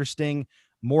more interesting,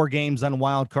 more games on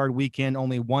wild card weekend.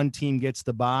 Only one team gets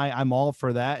the bye. I'm all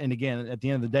for that. And again, at the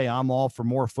end of the day, I'm all for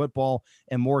more football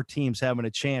and more teams having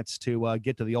a chance to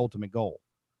get to the ultimate goal.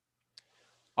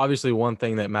 Obviously, one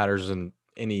thing that matters in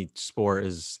any sport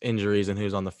is injuries and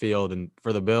who's on the field. And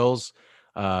for the Bills,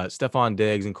 Stephon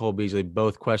Diggs and Cole Beasley,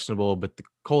 both questionable, but the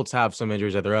Colts have some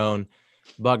injuries of their own.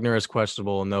 Buckner is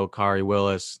questionable. No Kari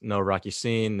Willis, no Rocky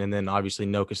Sin, and then obviously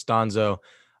no Costanzo.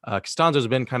 Costanzo's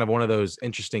been kind of one of those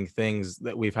interesting things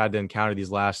that we've had to encounter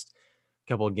these last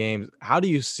couple of games. How do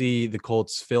you see the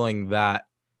Colts filling that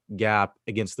gap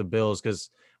against the Bills? Because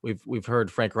we've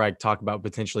heard Frank Reich talk about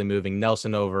potentially moving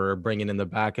Nelson over or bringing in the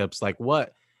backups. Like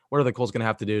what are the Colts going to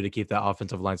have to do to keep that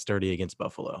offensive line sturdy against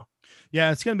Buffalo?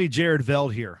 Yeah, it's going to be Jared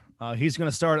Veldheer. He's going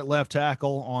to start at left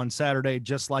tackle on Saturday,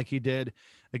 just like he did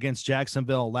against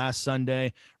Jacksonville last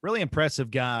Sunday. Really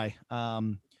impressive guy. I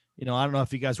don't know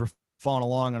if you guys were following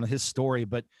along on his story,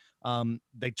 but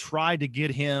they tried to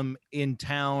get him in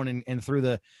town and through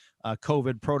the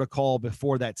COVID protocol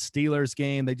before that Steelers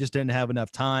game. They just didn't have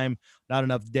enough time, not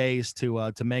enough days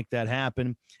to make that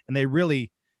happen. And they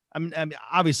really, I mean,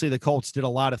 obviously the Colts did a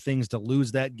lot of things to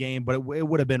lose that game, but it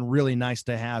would have been really nice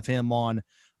to have him on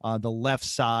the left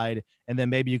side. And then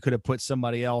maybe you could have put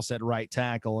somebody else at right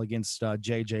tackle against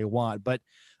J.J. Watt. But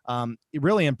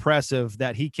really impressive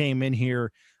that he came in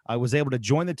here. I was able to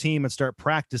join the team and start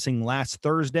practicing last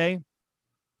Thursday.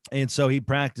 And so he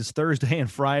practiced Thursday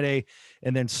and Friday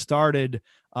and then started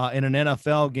in an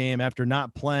NFL game after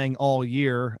not playing all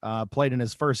year, played in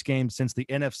his first game since the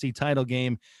NFC title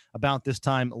game about this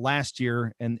time last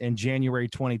year in January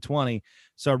 2020.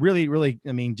 So really, really,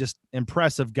 just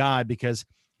impressive guy because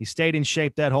he stayed in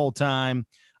shape that whole time.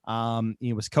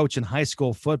 He was coaching high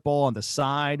school football on the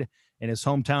side in his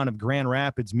hometown of Grand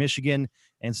Rapids, Michigan.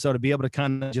 And so to be able to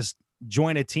kind of just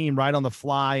join a team right on the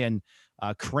fly and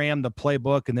cram the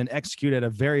playbook and then execute at a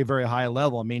very, very high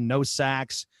level. No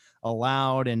sacks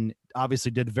allowed, and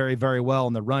obviously did very, very well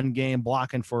in the run game,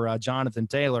 blocking for Jonathan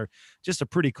Taylor. Just a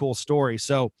pretty cool story.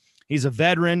 So he's a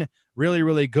veteran, really,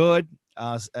 really good.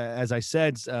 As I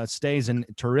said, stays in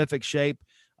terrific shape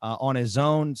on his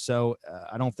own. So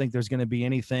I don't think there's going to be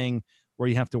anything where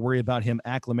you have to worry about him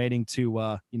acclimating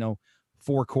to,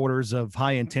 4 quarters of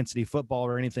high intensity football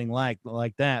or anything like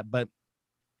that. But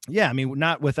yeah,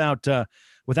 not without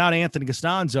Anthony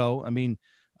Costanzo.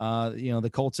 The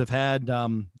Colts have had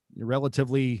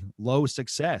relatively low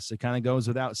success. It kind of goes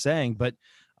without saying, but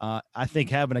I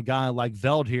think having a guy like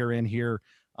Veldheer in here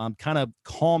kind of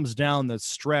calms down the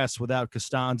stress without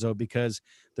Costanzo because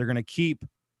they're going to keep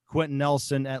Quentin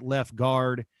Nelson at left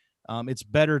guard. It's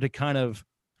better to kind of,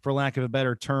 for lack of a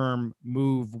better term,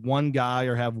 move one guy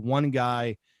or have one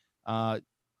guy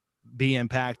be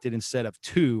impacted instead of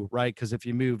 2, right? Because if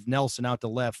you move Nelson out to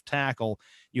left tackle,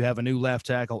 you have a new left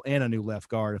tackle and a new left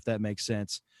guard, if that makes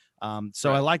sense. So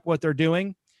right. I like what they're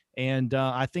doing, and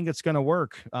I think it's going to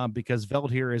work because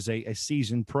Veldheer is a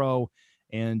seasoned pro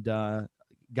and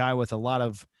guy with a lot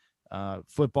of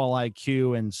football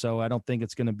IQ, and so I don't think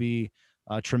it's going to be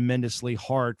tremendously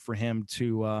hard for him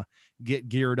to get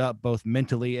geared up both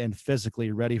mentally and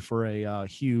physically ready for a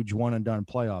huge one-and-done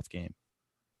playoff game.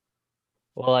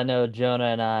 Well, I know Jonah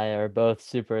and I are both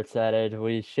super excited.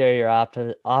 We share your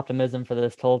optimism for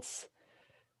this Colts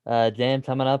game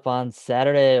coming up on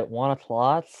Saturday at 1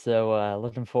 o'clock. So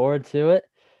looking forward to it.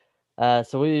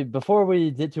 Before we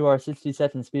get to our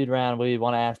 60-second speed round, we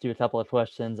want to ask you a couple of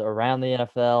questions around the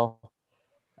NFL.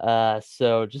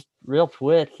 So just real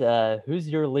quick, who's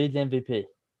your league MVP?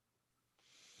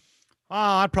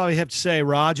 I'd probably have to say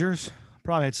Rodgers.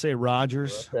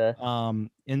 Okay.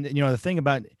 And the thing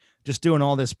about just doing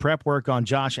all this prep work on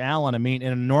Josh Allen, in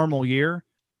a normal year,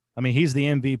 he's the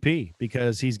MVP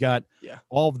because he's got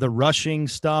all of the rushing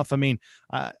stuff.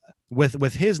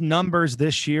 With his numbers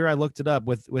this year, I looked it up.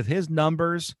 With his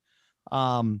numbers,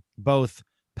 both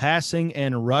passing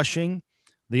and rushing,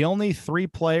 the only 3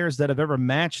 players that have ever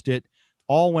matched it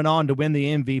all went on to win the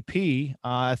MVP.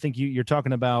 I think you're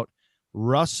talking about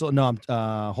Russell. No,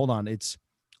 hold on. It's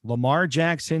Lamar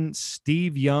Jackson,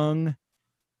 Steve Young,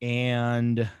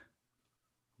 and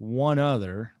one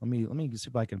other. Let me see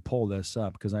if I can pull this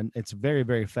up because it's very,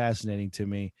 very fascinating to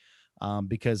me.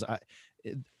 Because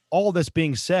all this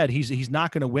being said, he's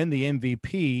not going to win the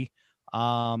MVP.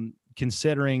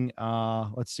 Considering,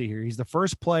 let's see here, he's the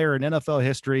first player in NFL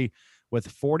history with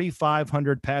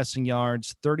 4,500 passing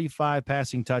yards, 35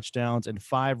 passing touchdowns, and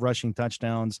 5 rushing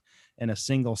touchdowns in a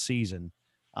single season.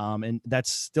 And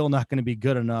that's still not going to be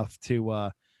good enough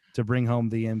to bring home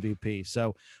the MVP.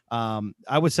 So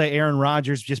I would say Aaron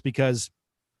Rodgers, just because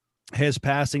his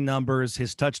passing numbers,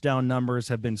 his touchdown numbers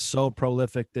have been so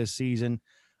prolific this season.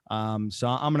 So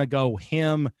I'm going to go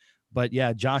him. But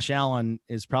yeah, Josh Allen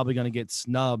is probably going to get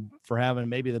snubbed for having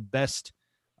maybe the best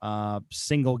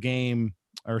single game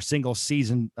or single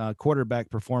season quarterback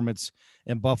performance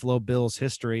in Buffalo Bills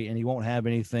history, and he won't have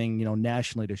anything,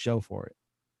 nationally to show for it.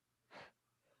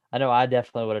 I know I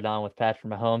definitely would have gone with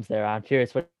Patrick Mahomes there. I'm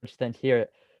curious what you think here.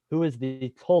 Who is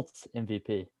the Colts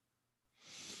MVP?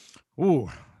 Ooh,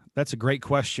 that's a great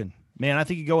question. Man, I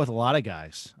think you go with a lot of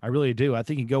guys. I really do. I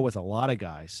think you go with a lot of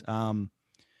guys.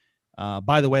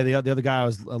 By the way, the other guy I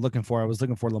was looking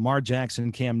for Lamar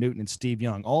Jackson, Cam Newton, and Steve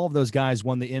Young. All of those guys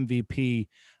won the MVP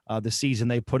the season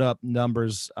they put up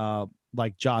numbers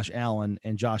like Josh Allen,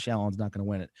 and Josh Allen's not going to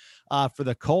win it. For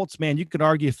the Colts, man, you could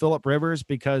argue Phillip Rivers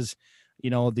because – the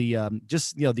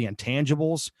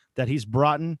intangibles that he's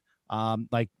brought in,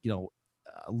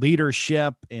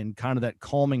 leadership and kind of that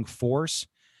calming force.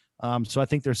 So I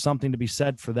think there's something to be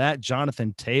said for that.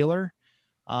 Jonathan Taylor,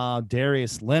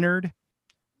 Darius Leonard.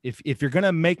 If you're going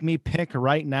to make me pick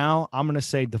right now, I'm going to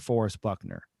say DeForest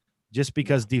Buckner, just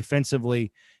because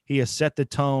defensively he has set the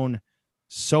tone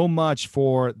so much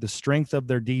for the strength of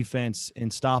their defense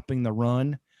in stopping the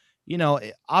run.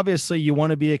 Obviously you want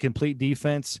to be a complete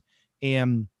defense,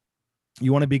 and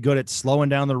you want to be good at slowing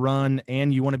down the run,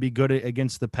 and you want to be good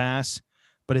against the pass.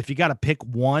 But if you got to pick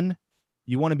one,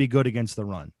 you want to be good against the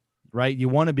run, right? You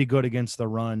want to be good against the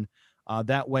run.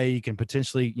 That way you can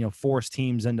potentially, force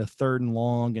teams into 3rd and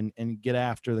long and get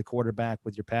after the quarterback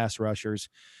with your pass rushers.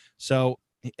 So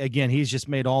again, he's just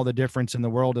made all the difference in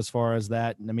the world as far as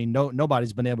that. I mean,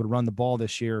 nobody's been able to run the ball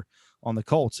this year on the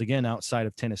Colts, again, outside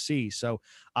of Tennessee. So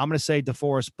I'm going to say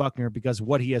DeForest Buckner because of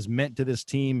what he has meant to this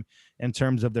team in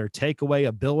terms of their takeaway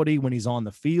ability when he's on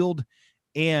the field,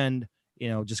 and,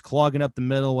 just clogging up the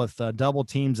middle with double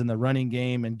teams in the running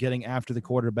game and getting after the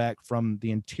quarterback from the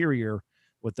interior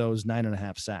with those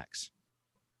 9.5 sacks.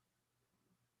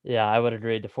 Yeah, I would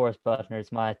agree. DeForest Buckner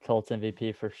is my Colts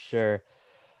MVP for sure.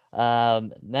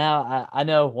 Now I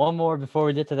know one more before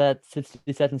we get to that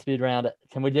 60-second speed round.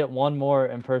 Can we get one more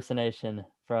impersonation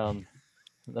from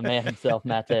the man himself,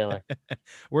 Matt Taylor?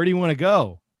 Where do you want to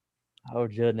go? Oh,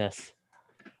 goodness.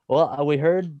 Well, we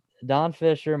heard Don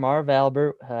Fisher, Marv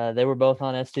Albert. They were both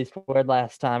on ST Squared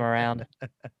last time around.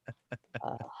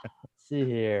 Let's see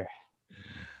here.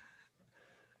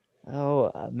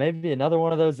 Maybe another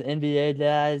one of those NBA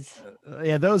guys.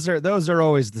 Yeah, those are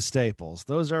always the staples.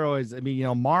 Those are always. I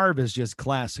mean, Marv is just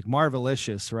classic,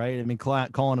 Marvelicious, right? I mean,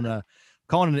 calling it an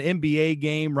NBA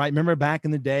game, right? Remember back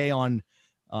in the day on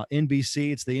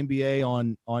NBC? It's the NBA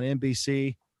on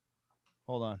NBC.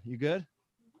 Hold on, you good?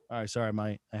 All right, sorry,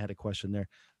 I had a question there.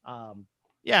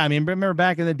 Yeah, I mean, remember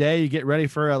back in the day, you get ready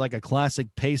for a classic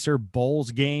Pacer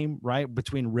Bulls game, right,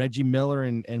 between Reggie Miller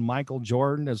and Michael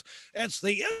Jordan. It's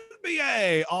the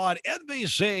NBA on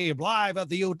NBC, live at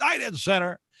the United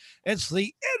Center. It's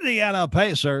the Indiana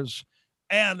Pacers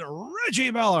and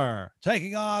Reggie Miller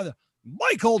taking on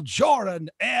Michael Jordan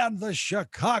and the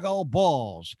Chicago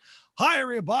Bulls. Hi,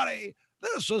 everybody.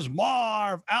 This is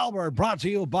Marv Albert, brought to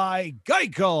you by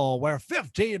Geico, where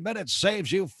 15 minutes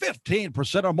saves you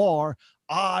 15% or more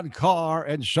on car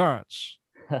insurance.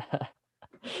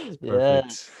 Yeah.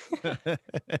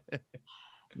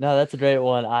 No, that's a great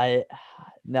one.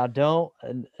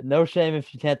 No shame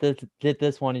if you can't get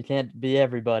this one. You can't be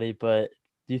everybody, but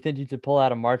do you think you could pull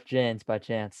out a Mark James by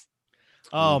chance?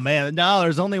 Oh, man. No,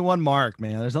 there's only one Mark,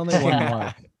 man. There's only one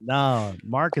Mark. No,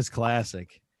 Mark is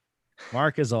classic.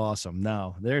 Mark is awesome.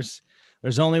 No, there's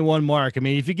only one Mark. I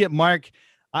mean, if you get Mark,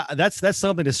 that's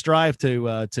something to strive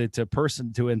to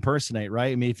impersonate,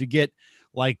 right? I mean, if you get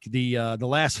like the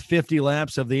last 50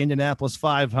 laps of the Indianapolis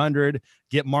 500,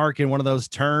 get Mark in one of those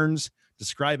turns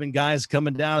describing guys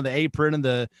coming down the apron and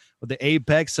with the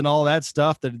apex and all that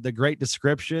stuff, the great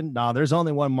description. No, there's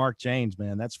only one Mark James,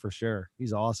 man. That's for sure.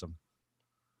 He's awesome.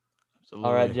 Absolutely.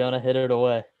 All right, Jonah, hit it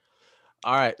away.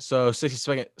 All right, so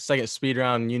 60-second speed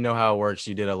round. You know how it works.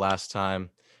 You did it last time.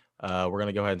 We're going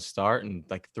to go ahead and start in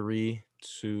 3,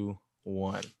 2,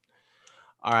 1.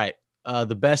 All right.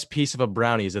 The best piece of a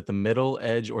brownie, is it the middle,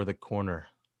 edge, or the corner?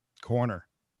 Corner.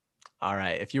 All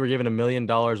right. If you were given $1 million,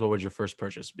 what would your first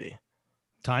purchase be?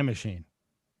 Time machine.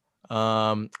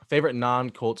 Favorite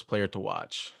non-Colts player to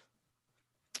watch?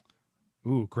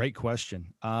 Ooh, great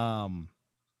question. Man.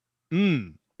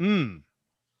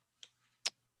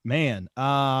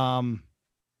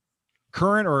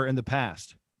 Current or in the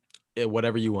past?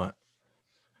 Whatever you want.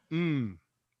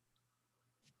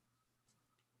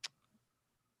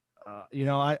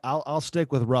 I'll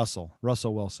stick with Russell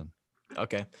Wilson.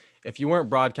 Okay. If you weren't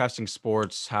broadcasting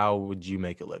sports, how would you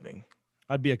make a living?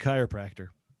 I'd be a chiropractor.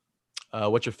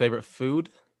 What's your favorite food?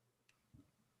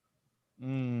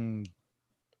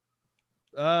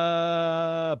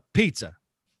 Pizza.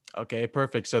 Okay,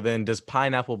 perfect. So then does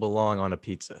pineapple belong on a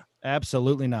pizza?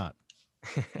 Absolutely not.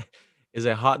 Is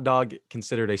a hot dog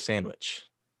considered a sandwich?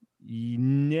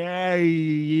 Yeah,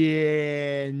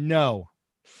 no.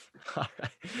 All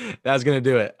right. That's going to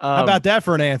do it. How about that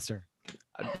for an answer?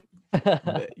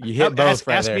 You hit both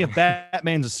right ask there. me if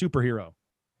Batman's a superhero.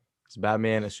 Is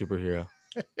Batman a superhero?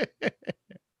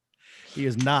 He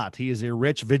is not. He is a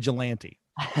rich vigilante.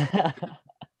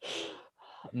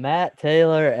 Matt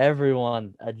Taylor,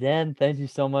 everyone. Again, thank you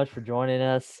so much for joining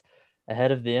us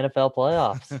ahead of the NFL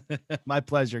playoffs. My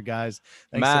pleasure, guys.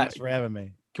 Thanks so much for having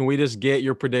me. Can we just get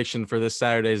your prediction for this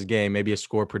Saturday's game? Maybe a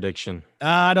score prediction.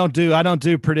 I don't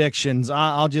do predictions.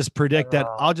 I'll just predict that.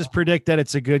 I'll just predict that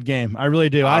it's a good game. I really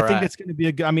do. I think it's going to be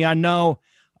a good. I mean, I know,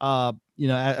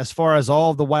 as far as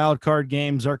all of the wild card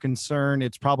games are concerned,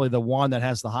 it's probably the one that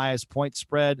has the highest point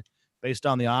spread based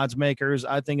on the odds makers.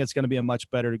 I think it's going to be a much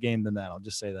better game than that. I'll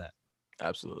just say that.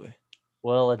 Absolutely.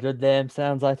 Well, a good damn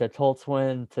sounds like a Colts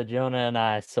win to Jonah and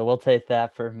I, so we'll take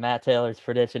that for Matt Taylor's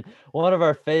prediction. One of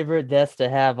our favorite guests to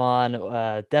have on,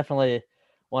 definitely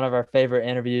one of our favorite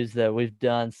interviews that we've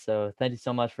done, so thank you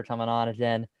so much for coming on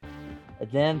again.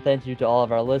 Again, thank you to all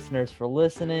of our listeners for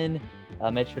listening.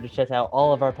 Make sure to check out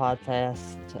all of our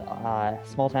podcasts,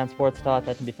 Small Town Sports Talk,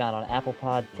 that can be found on Apple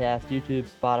Podcasts, YouTube,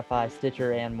 Spotify,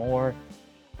 Stitcher, and more.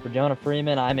 For Jonah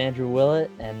Freeman, I'm Andrew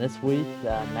Willett, and this week,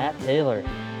 Matt Taylor.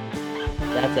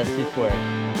 That's SC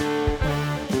Squared.